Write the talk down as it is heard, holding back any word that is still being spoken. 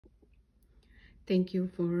Thank you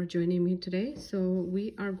for joining me today. So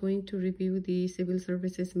we are going to review the Civil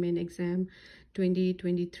Services Main Exam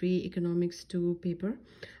 2023 Economics 2 paper,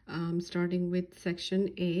 starting with Section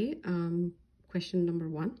A, question number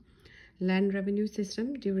 1. Land revenue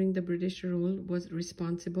system during the British rule was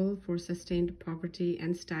responsible for sustained poverty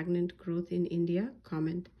and stagnant growth in India.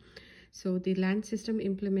 Comment. So the land system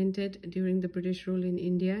implemented during the British rule in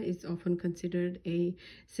India is often considered a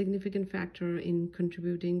significant factor in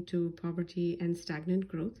contributing to poverty and stagnant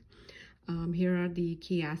growth. Here are the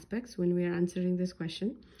key aspects when we are answering this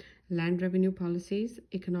question. Land revenue policies,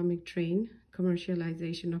 economic drain,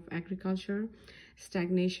 commercialization of agriculture,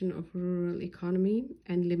 stagnation of rural economy,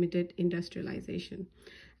 and limited industrialization.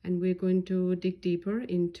 And we're going to dig deeper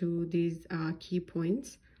into these key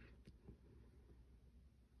points.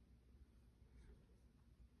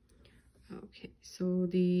 Okay, so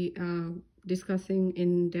the discussing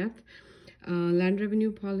in depth land revenue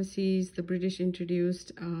policies the British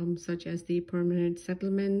introduced, such as the permanent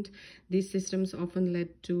settlement. These systems often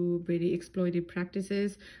led to very exploitative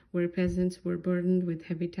practices where peasants were burdened with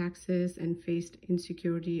heavy taxes and faced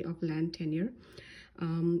insecurity of land tenure.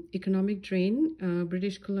 Economic drain.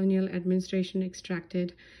 British colonial administration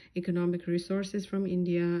extracted economic resources from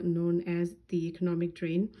India, known as the economic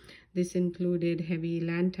drain. This included heavy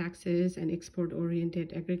land taxes and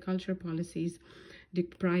export-oriented agriculture policies,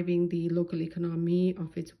 depriving the local economy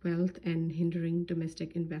of its wealth and hindering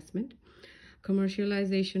domestic investment.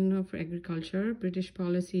 Commercialization of agriculture. British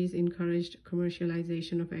policies encouraged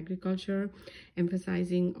commercialization of agriculture,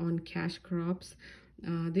 emphasizing on cash crops.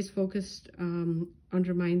 This focus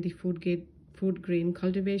undermined the food grain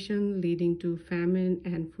cultivation, leading to famine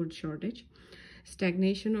and food shortage.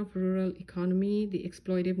 Stagnation of rural economy. The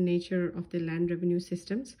exploitative nature of the land revenue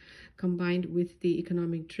systems, combined with the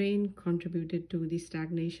economic drain, contributed to the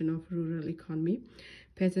stagnation of rural economy.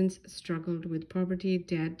 Peasants struggled with poverty,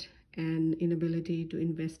 debt, and inability to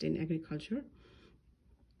invest in agriculture.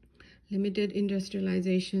 Limited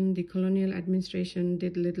industrialization. The colonial administration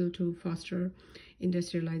did little to foster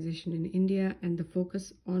industrialization in India, and the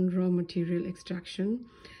focus on raw material extraction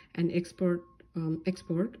and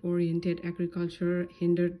export-oriented agriculture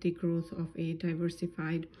hindered the growth of a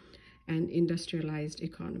diversified and industrialized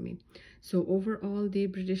economy. So overall, the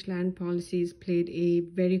British land policies played a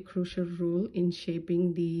very crucial role in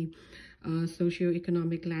shaping the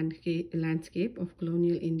socio-economic landscape of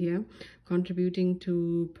colonial India, contributing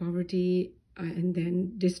to poverty and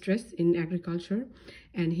then distress in agriculture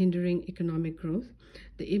and hindering economic growth.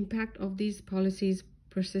 The impact of these policies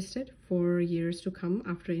persisted for years to come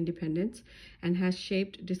after independence and has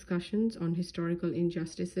shaped discussions on historical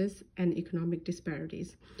injustices and economic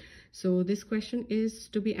disparities. So this question is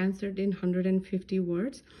to be answered in 150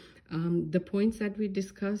 words. The points that we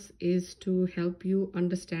discuss is to help you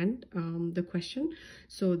understand the question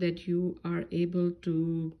so that you are able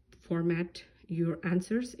to format your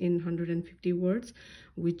answers in 150 words,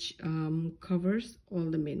 which covers all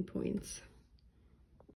the main points.